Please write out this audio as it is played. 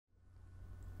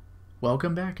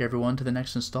Welcome back everyone to the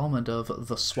next installment of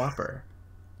The Swapper.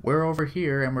 We're over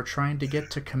here and we're trying to get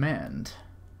to command.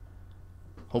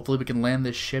 Hopefully we can land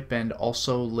this ship and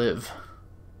also live.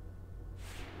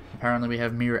 Apparently we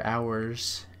have mere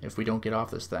hours if we don't get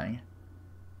off this thing.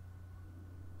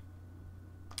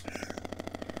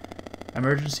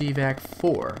 Emergency evac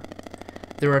 4.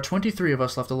 There are 23 of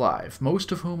us left alive,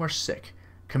 most of whom are sick.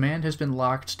 Command has been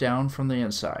locked down from the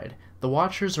inside. The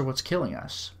Watchers are what's killing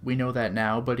us. We know that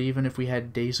now, but even if we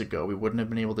had days ago, we wouldn't have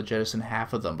been able to jettison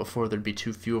half of them before there'd be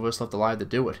too few of us left alive to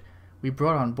do it. We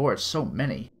brought on board so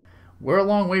many. We're a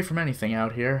long way from anything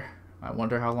out here. I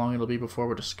wonder how long it'll be before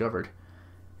we're discovered.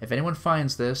 If anyone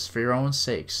finds this, for your own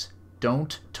sakes,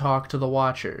 don't talk to the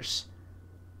Watchers.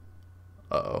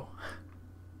 Uh-oh.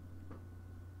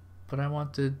 But I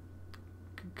want the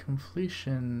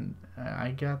completion.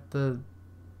 I got the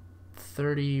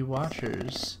 30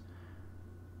 Watchers.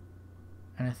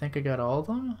 And I think I got all of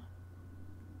them?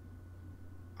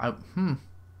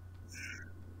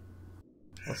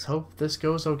 Let's hope this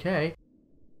goes okay.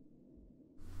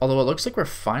 Although it looks like we're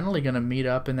finally going to meet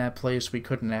up in that place we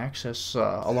couldn't access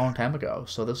a long time ago.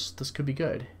 So this could be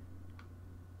good.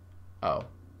 Oh.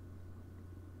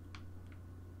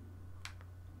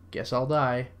 Guess I'll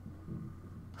die.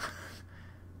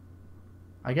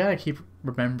 I gotta keep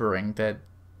remembering that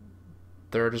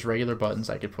there are just regular buttons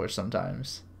I could push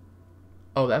sometimes.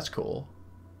 Oh, that's cool.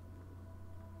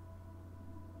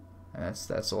 And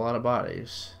that's a lot of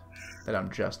bodies that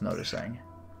I'm just noticing.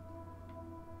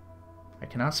 I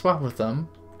cannot swap with them.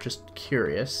 Just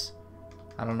curious.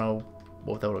 I don't know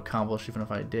what that would accomplish even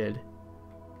if I did.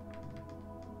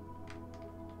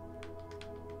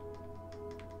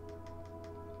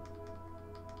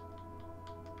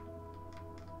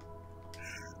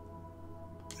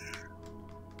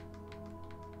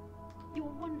 You're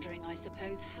wondering, I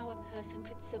suppose, how a person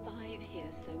could survive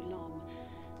here so long.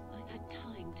 I've had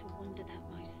time to wonder that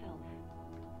myself.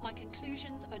 My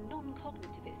conclusions are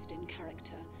non-cognitivist in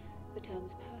character. The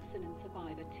terms person and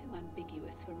survive are too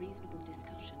ambiguous for reasonable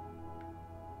discussion.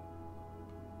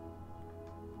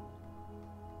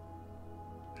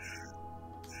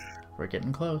 We're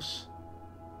getting close.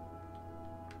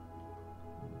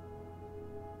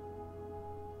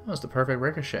 That was the perfect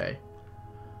ricochet.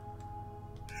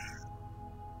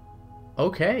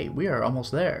 Okay, we are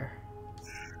almost there.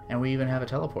 And we even have a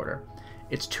teleporter.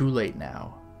 It's too late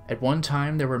now. At one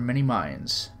time there were many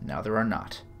mines, now there are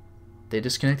not. They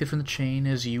disconnected from the chain,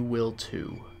 as you will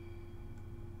too.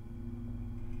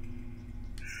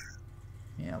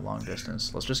 Yeah, long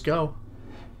distance. Let's just go.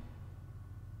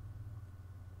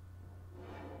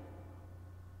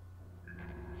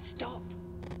 Stop!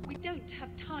 We don't have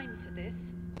time for this.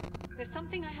 There's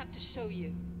something I have to show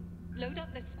you. Load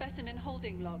up the specimen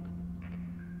holding log.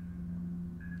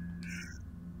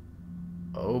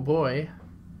 Oh boy.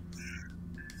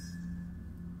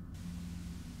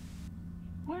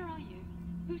 Where are you?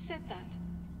 Who said that?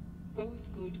 Both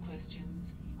good questions.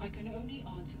 I can only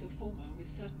answer the former with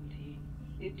certainty.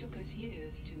 It took us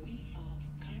years to... We are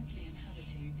currently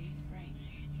inhabiting these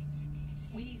brains.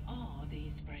 We are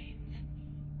these brains.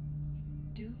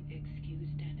 Do excuse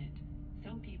Dennett.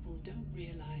 Some people don't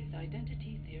realize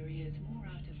identity theory is more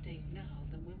out of date now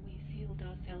than when we sealed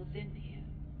ourselves in here.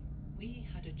 We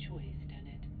had a choice,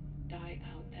 Dennett. Die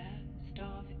out there,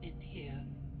 starve in here,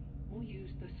 or use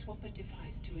the swapper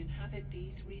device to inhabit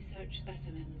these research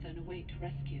specimens and await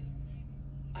rescue.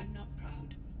 I'm not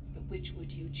proud, but which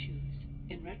would you choose?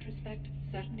 In retrospect,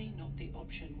 certainly not the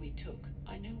option we took.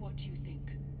 I know what you think.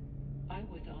 I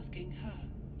was asking her.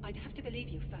 I'd have to believe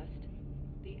you first.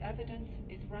 The evidence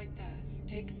is right there.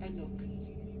 Take a look.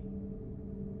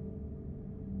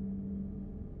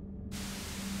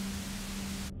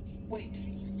 Wait.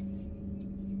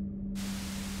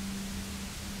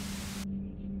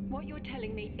 What you're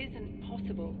telling me isn't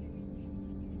possible.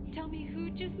 Tell me who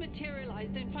just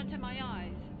materialized in front of my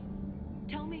eyes.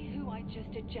 Tell me who I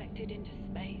just ejected into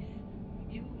space.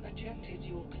 You ejected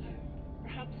your clone.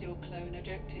 Perhaps your clone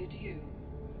ejected you.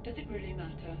 Does it really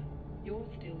matter? You're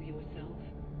still yourself.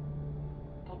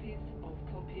 Copies of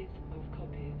copies of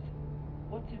copies.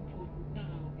 What's important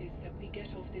now is that we get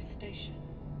off this station.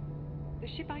 The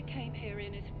ship I came here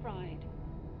in is fried.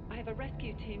 I have a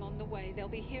rescue team on the way. They'll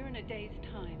be here in a day's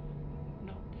time.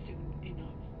 Not soon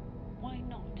enough. Why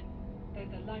not?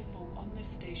 There's a life form on this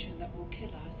station that will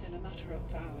kill us in a matter of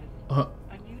hours.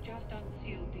 And you just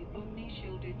unsealed the only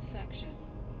shielded section.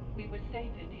 We were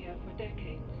safe in here for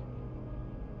decades.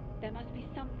 There must be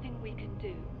something we can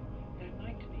do. There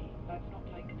might be, but not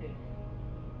like this.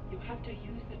 You have to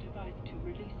use the device to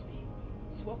release me.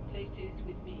 Swap places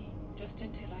with me, just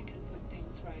until I can put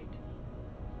things right.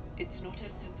 It's not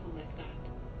as simple as that.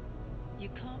 You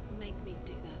can't make me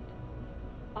do that.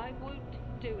 I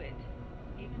won't do it.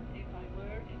 Even if I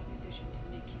were in a position to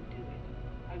make you do it,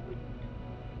 I wouldn't.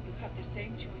 You have the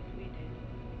same choice we did.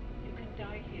 You can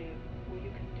die here, or you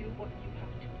can do what you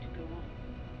have to go on.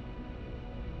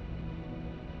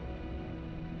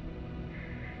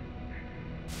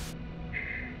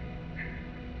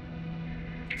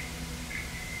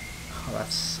 Oh, that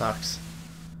sucks.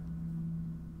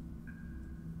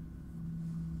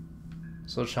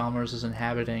 So Chalmers is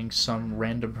inhabiting some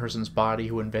random person's body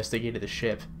who investigated the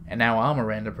ship, and now I'm a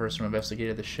random person who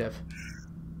investigated the ship.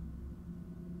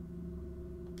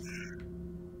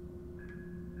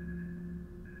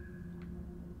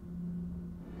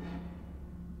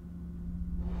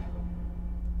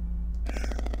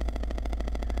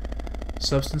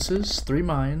 Substances, 3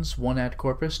 mines, 1 ad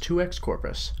corpus, 2 ex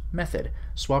corpus. Method,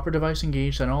 swapper device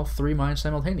engaged on all 3 mines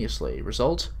simultaneously.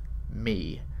 Result,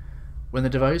 me. When the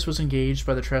device was engaged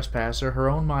by the trespasser, her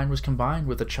own mind was combined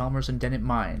with the Chalmers and Dennett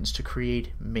minds to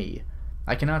create me.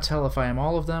 I cannot tell if I am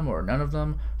all of them or none of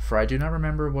them, for I do not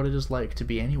remember what it is like to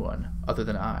be anyone other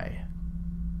than I.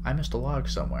 I missed a log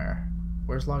somewhere.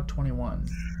 Where's log 21?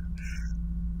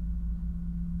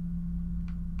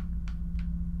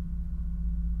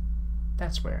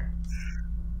 That's where.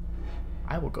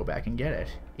 I will go back and get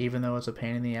it, even though it's a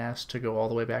pain in the ass to go all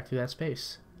the way back through that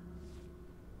space.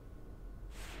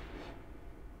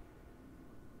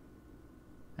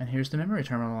 And here's the memory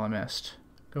terminal I missed.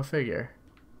 Go figure.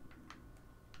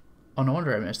 Oh, no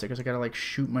wonder I missed it, because I gotta, like,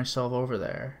 shoot myself over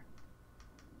there.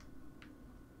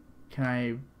 Can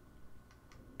I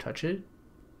touch it?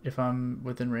 If I'm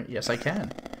within range? Yes, I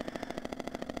can.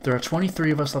 There are 23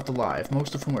 of us left alive,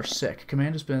 most of whom are sick.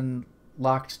 Command has been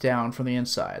locked down from the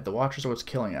inside. The Watchers are what's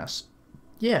killing us.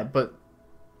 Yeah, but...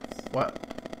 what?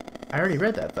 I already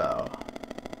read that, though.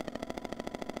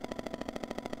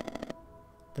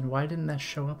 Then why didn't that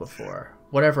show up before?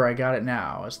 Whatever, I got it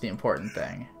now. Is the important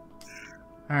thing.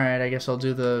 Alright, I guess I'll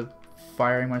do the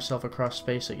firing myself across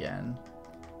space again.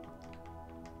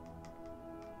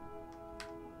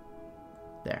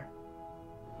 There.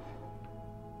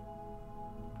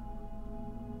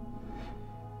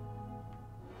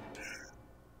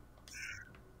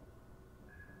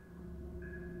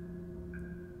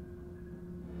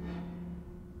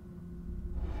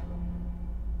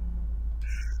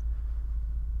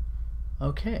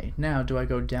 Okay, now do I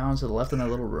go down to the left in that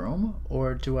little room,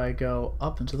 or do I go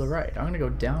up and to the right? I'm going to go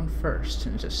down first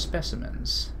into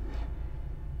specimens.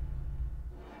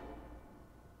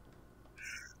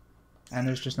 And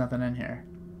there's just nothing in here.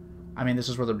 I mean, this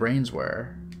is where the brains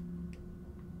were,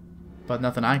 but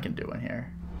nothing I can do in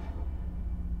here.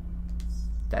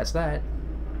 That's that.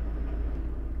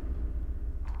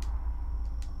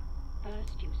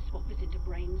 First, you swap us into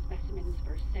brain specimens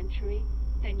for a century.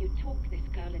 Then you talk this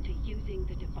girl into using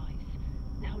the device.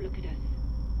 Now look at us.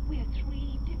 We're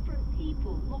 3 different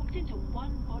people locked into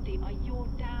one body by your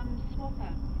damn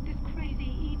swapper. Does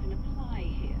crazy even apply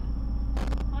here?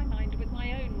 My mind was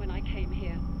my own when I came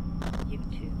here. You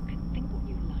two can think what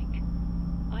you like.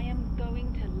 I am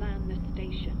going to land the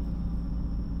station.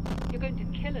 You're going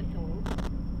to kill us all?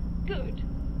 Good.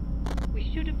 We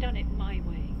should have done it my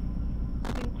way.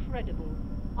 Incredible.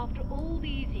 After all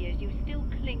these years, you still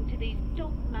cling to these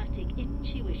dogmatic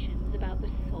intuitions about the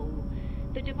soul.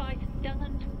 The device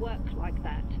doesn't work like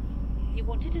that. You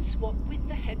wanted to swap with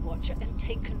the head watcher and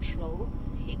take control.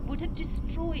 It would have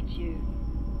destroyed you.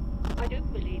 I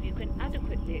don't believe you can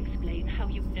adequately explain how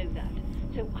you know that,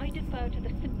 so I defer to the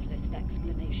simplest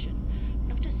explanation.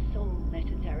 Not a soul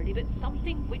necessarily, but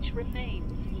something which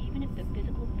remains, even if the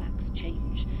physical facts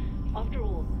change. After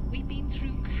all, we've been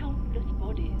through countless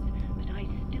bodies, but I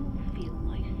still feel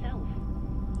myself.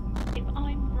 If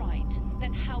I'm right,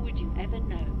 then how would you ever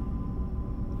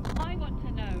know? I want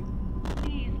to know.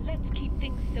 Please, let's keep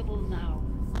things civil now.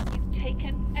 You've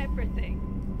taken everything.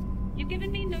 You've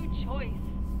given me no choice.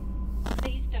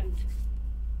 Please don't.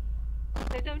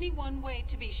 There's only one way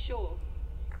to be sure.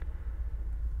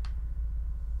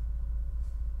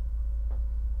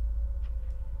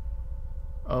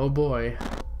 Oh boy.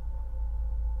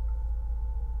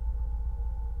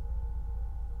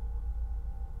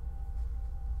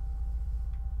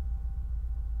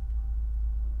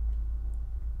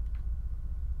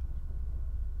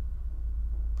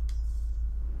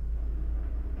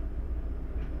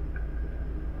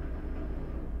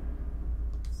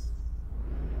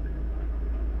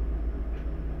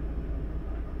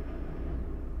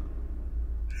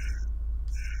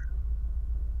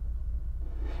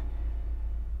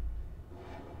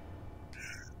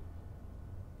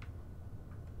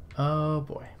 Oh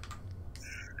boy.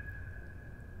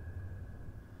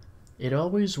 It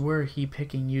always were he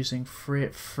picking using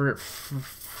hurt.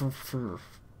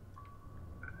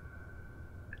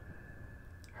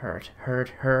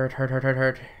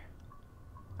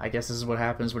 I guess this is what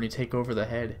happens when you take over the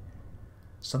head.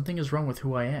 Something is wrong with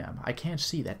who I am. I can't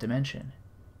see that dimension.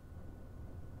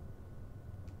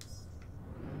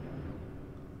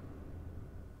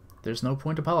 There's no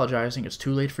point apologizing. It's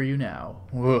too late for you now.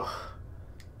 Ugh.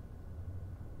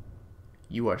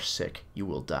 You are sick. You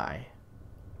will die.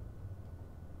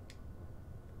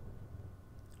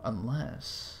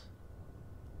 Unless...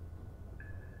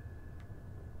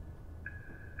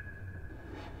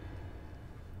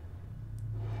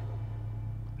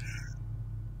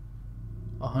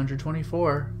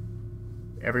 $124.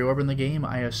 Every orb in the game,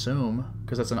 I assume,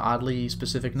 because that's an oddly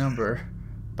specific number,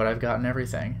 but I've gotten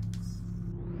everything.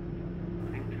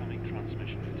 Incoming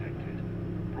transmission detected.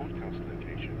 Broadcast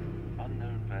location,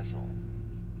 unknown vessel.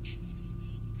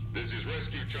 This is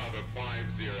Rescue Charter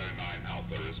 509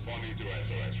 Alpha responding to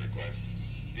SOS request.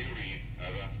 Do you read?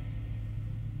 Over.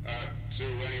 To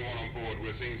anyone on board,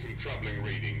 we're seeing some troubling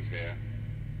readings here.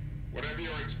 Whatever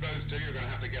you're exposed to, you're going to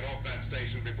have to get off that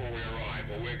station before we arrive,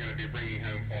 or we're going to be bringing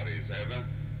home bodies. Over.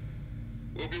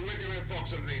 We'll be with you in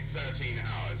approximately 13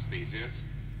 hours, Theseus.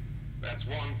 That's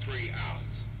 13 hours.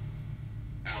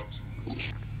 Out.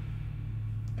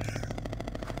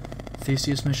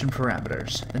 Theseus mission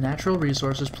parameters. The natural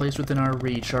resources placed within our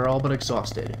reach are all but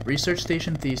exhausted. Research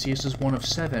Station Theseus is one of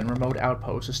 7 remote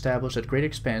outposts established at great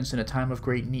expense in a time of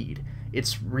great need.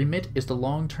 Its remit is the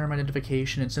long-term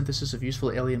identification and synthesis of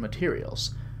useful alien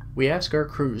materials. We ask our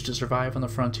crews to survive on the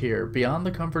frontier, beyond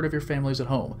the comfort of your families at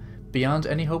home, beyond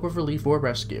any hope of relief or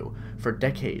rescue, for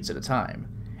decades at a time.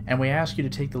 And we ask you to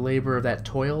take the labor of that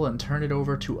toil and turn it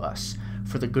over to us,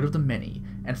 for the good of the many,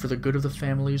 and for the good of the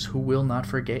families who will not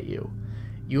forget you.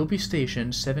 You will be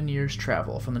stationed 7 years'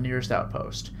 travel from the nearest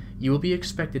outpost. You will be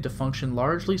expected to function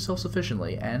largely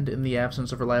self-sufficiently and, in the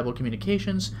absence of reliable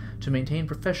communications, to maintain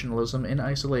professionalism in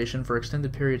isolation for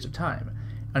extended periods of time.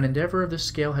 An endeavor of this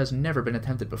scale has never been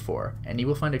attempted before, and you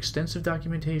will find extensive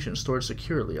documentation stored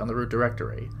securely on the root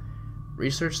directory.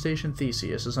 Research Station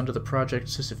Theseus is under the Project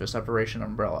Sisyphus Operation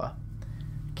umbrella.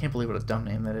 Can't believe what a dumb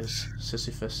name that is,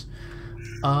 Sisyphus.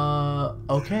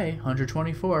 Okay,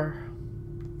 124.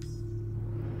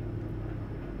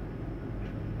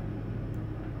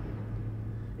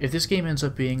 If this game ends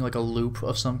up being like a loop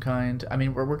of some kind, I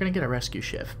mean, we're gonna get a rescue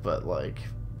ship, but like,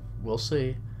 we'll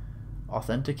see.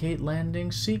 Authenticate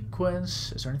landing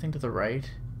sequence. Is there anything to the right?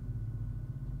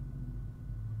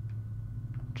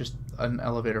 Just an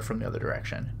elevator from the other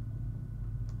direction.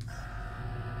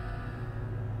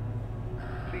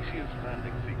 Theseus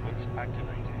landing sequence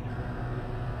activated.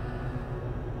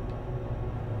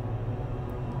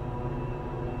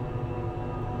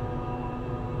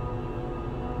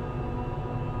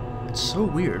 It's so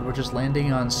weird, we're just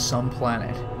landing on some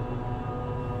planet.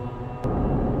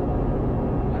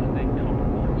 Landing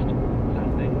compromised.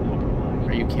 Landing compromised.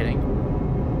 Are you kidding?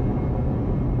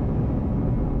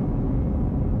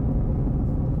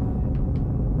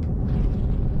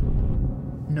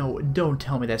 No, don't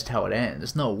tell me that's how it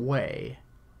ends. No way.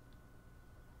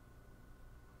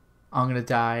 I'm gonna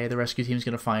die, the rescue team's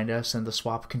gonna find us, and the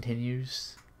swap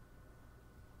continues.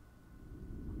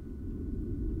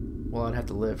 Well, I'd have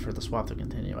to live for the swap to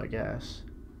continue, I guess.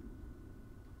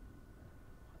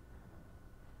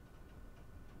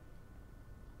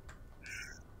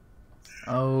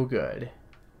 Oh, good.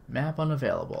 Map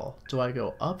unavailable. Do I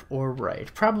go up or right?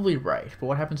 Probably right, but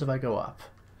what happens if I go up?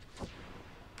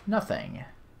 Nothing.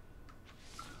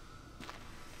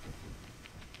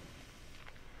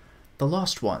 The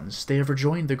Lost Ones, they have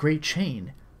rejoined the Great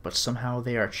Chain, but somehow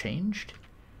they are changed?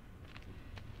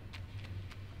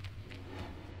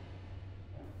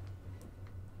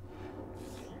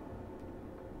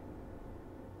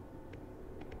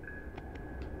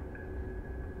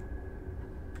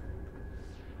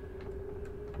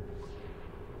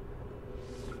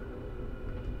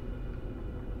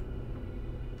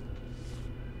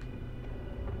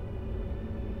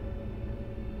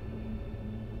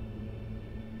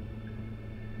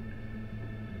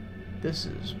 This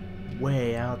is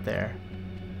way out there.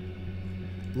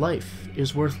 Life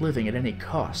is worth living at any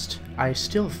cost. I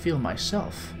still feel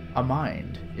myself. A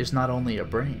mind is not only a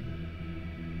brain.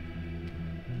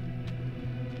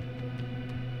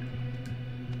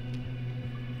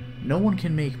 No one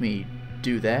can make me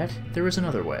do that. There is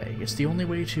another way. It's the only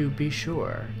way to be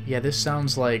sure. Yeah, this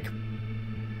sounds like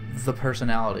the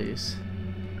personalities.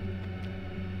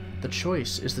 The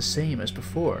choice is the same as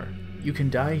before. You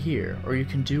can die here, or you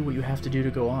can do what you have to do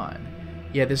to go on.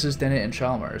 Yeah, this is Dennett and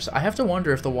Chalmers. I have to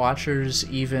wonder if the Watchers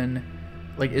even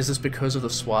Like, is this because of the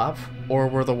swap? Or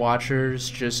were the Watchers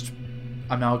just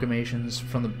amalgamations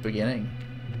from the beginning?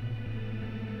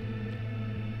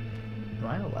 Am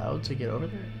I allowed to get over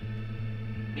there?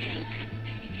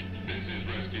 This is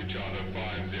Rescue Charter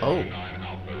 509 Oh.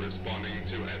 Alpha responding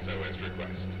to SOS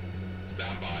request.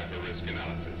 Stand by for risk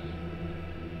analysis.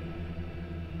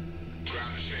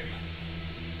 Ground machine.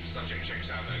 Subject checks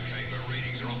out okay, but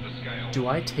readings are off the scale. Do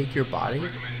I take your body?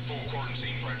 Recommend full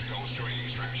quarantine protocols during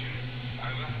extraction.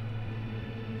 Over.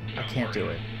 I can't do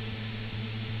it.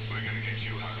 We're gonna get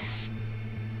you home.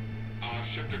 Our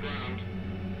ship to ground.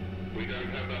 We don't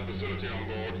have that facility on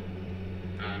board,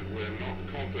 and we're not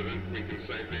confident we can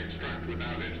safely extract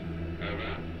without it.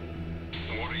 Over.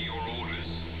 What are your orders?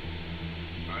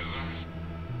 Over.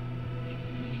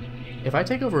 If I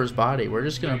take over his body, we're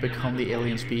just gonna become the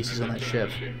alien species on that ship.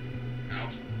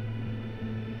 Out.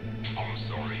 I'm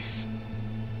sorry.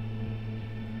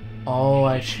 Oh,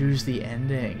 I choose the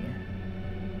ending.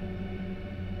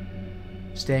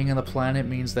 Staying on the planet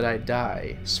means that I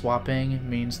die. Swapping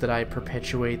means that I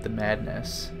perpetuate the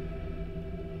madness.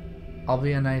 I'll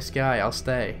be a nice guy, I'll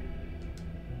stay.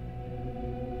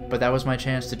 But that was my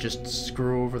chance to just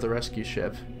screw over the rescue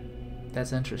ship.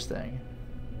 That's interesting.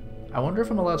 I wonder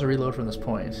if I'm allowed to reload from this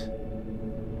point.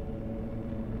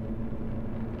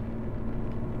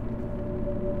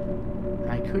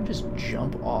 I could just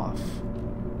jump off,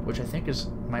 which I think is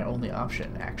my only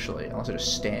option, actually, unless I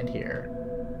just stand here.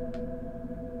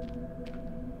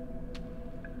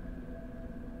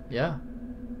 Yeah.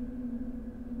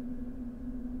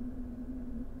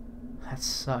 That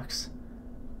sucks.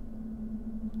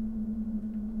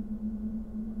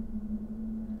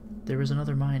 There is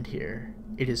another mind here.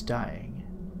 It is dying.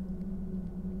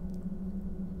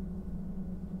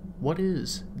 What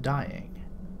is dying?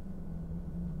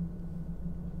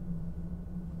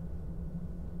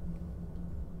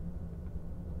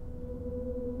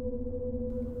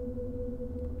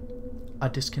 A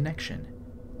disconnection.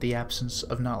 The absence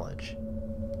of knowledge.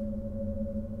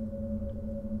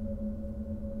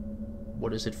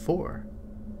 What is it for?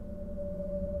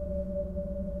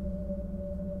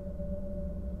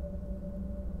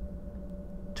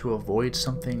 To avoid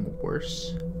something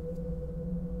worse?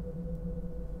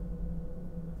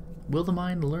 Will the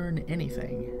mind learn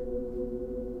anything?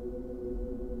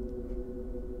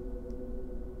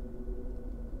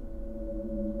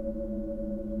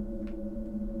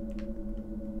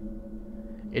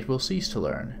 It will cease to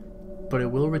learn, but it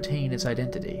will retain its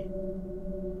identity.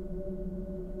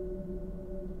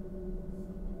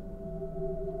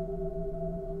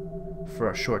 For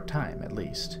a short time, at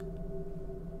least.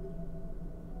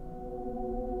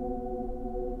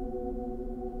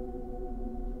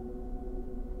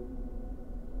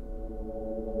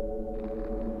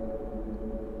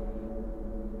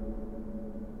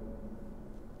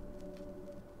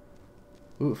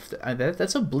 Oof,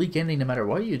 that's a bleak ending no matter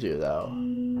what you do, though.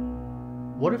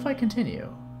 What if I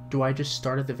continue? Do I just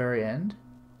start at the very end?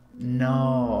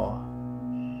 No.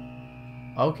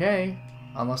 Okay.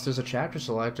 Unless there's a chapter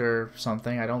select or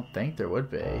something, I don't think there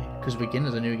would be. Because begin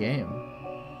as a new game.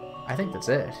 I think that's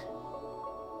it.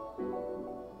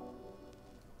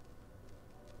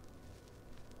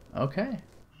 Okay.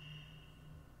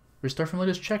 Restart from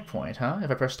latest checkpoint, huh?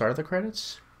 If I press start at the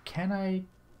credits? Can I...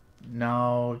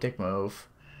 No, dick move.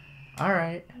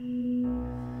 Alright.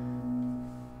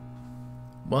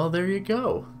 Well, there you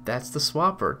go. That's the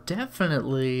Swapper.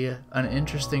 Definitely an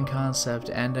interesting concept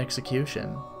and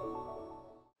execution.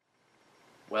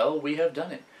 Well, we have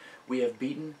done it. We have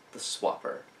beaten the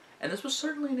Swapper. And this was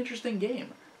certainly an interesting game.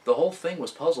 The whole thing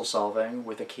was puzzle solving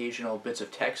with occasional bits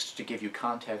of text to give you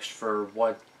context for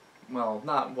what, well,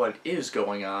 not what is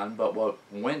going on, but what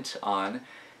went on,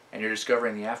 and you're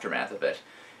discovering the aftermath of it.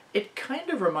 It kind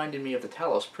of reminded me of the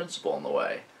Talos Principle in the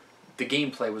way. The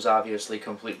gameplay was obviously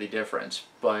completely different,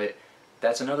 but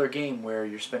that's another game where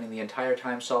you're spending the entire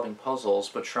time solving puzzles,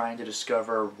 but trying to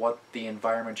discover what the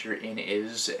environment you're in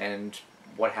is, and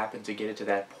what happened to get it to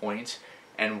that point,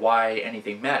 and why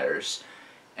anything matters.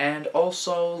 And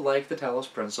also, like the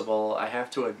Talos Principle, I have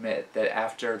to admit that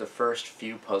after the first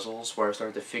few puzzles where I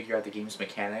started to figure out the game's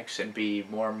mechanics and be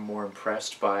more and more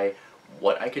impressed by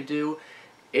what I could do,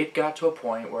 it got to a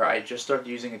point where I just started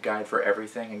using a guide for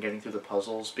everything and getting through the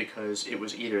puzzles because it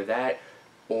was either that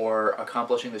or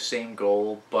accomplishing the same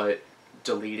goal but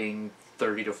deleting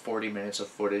 30 to 40 minutes of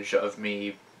footage of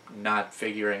me not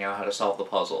figuring out how to solve the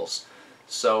puzzles.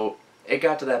 So it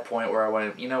got to that point where I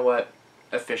went, you know what,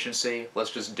 efficiency,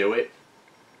 let's just do it.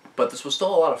 But this was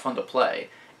still a lot of fun to play,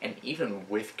 and even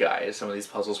with guides, some of these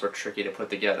puzzles were tricky to put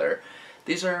together.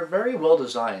 These are very well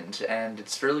designed, and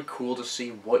it's really cool to see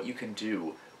what you can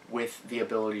do with the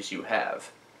abilities you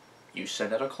have. You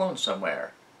send out a clone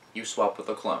somewhere, you swap with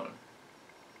a clone.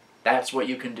 That's what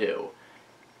you can do.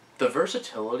 The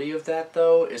versatility of that,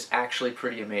 though, is actually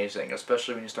pretty amazing,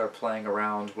 especially when you start playing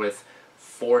around with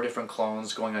 4 different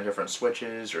clones going on different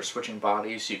switches or switching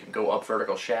bodies so you can go up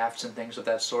vertical shafts and things of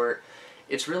that sort.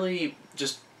 It's really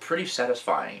just pretty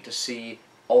satisfying to see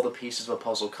all the pieces of a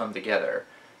puzzle come together.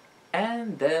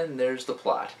 And then there's the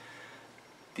plot.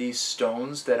 These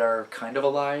stones that are kind of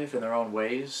alive in their own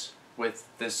ways with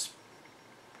this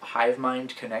hive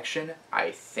mind connection,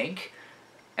 I think,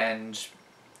 and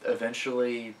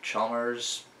eventually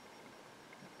Chalmers,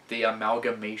 the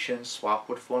amalgamation, swapped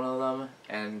with one of them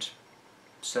and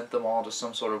sent them all to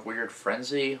some sort of weird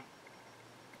frenzy,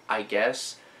 I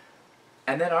guess.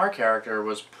 And then our character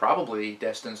was probably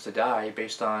destined to die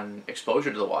based on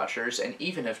exposure to the Watchers, and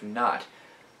even if not,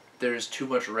 there's too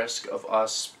much risk of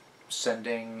us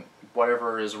sending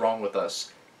whatever is wrong with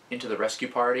us into the rescue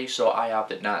party, so I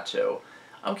opted not to.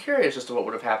 I'm curious as to what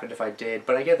would have happened if I did,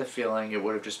 but I get the feeling it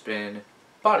would have just been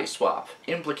body swap,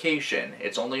 implication,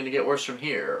 it's only going to get worse from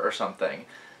here, or something.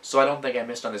 So I don't think I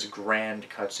missed on this grand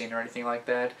cutscene or anything like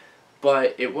that,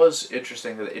 but it was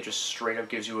interesting that it just straight up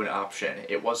gives you an option.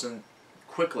 It wasn't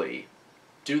quickly,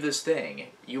 do this thing,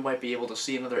 you might be able to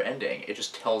see another ending. It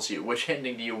just tells you, which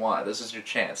ending do you want? This is your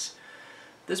chance.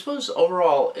 This was,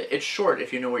 overall, it's short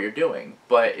if you know what you're doing,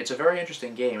 but it's a very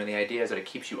interesting game, and the idea is that it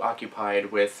keeps you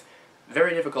occupied with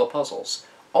very difficult puzzles.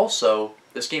 Also,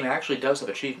 this game actually does have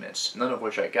achievements, none of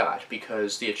which I got,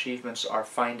 because the achievements are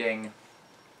finding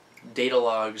data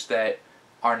logs that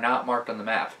are not marked on the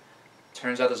map.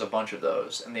 Turns out there's a bunch of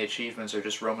those, and the achievements are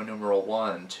just Roman numeral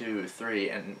 1, 2, 3,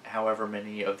 and however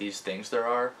many of these things there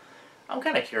are. I'm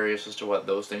kind of curious as to what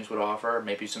those things would offer,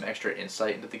 maybe some extra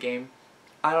insight into the game.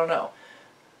 I don't know.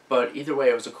 But either way,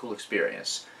 it was a cool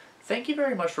experience. Thank you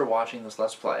very much for watching this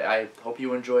Let's Play. I hope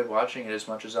you enjoyed watching it as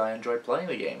much as I enjoyed playing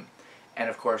the game. And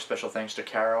of course, special thanks to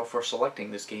Caro for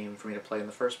selecting this game for me to play in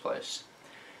the first place.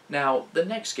 Now, the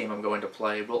next game I'm going to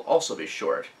play will also be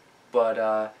short,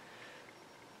 but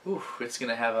it's going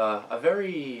to have a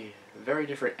very, very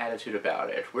different attitude about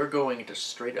it. We're going into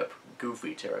straight up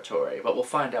goofy territory, but we'll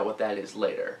find out what that is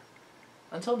later.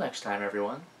 Until next time,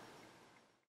 everyone.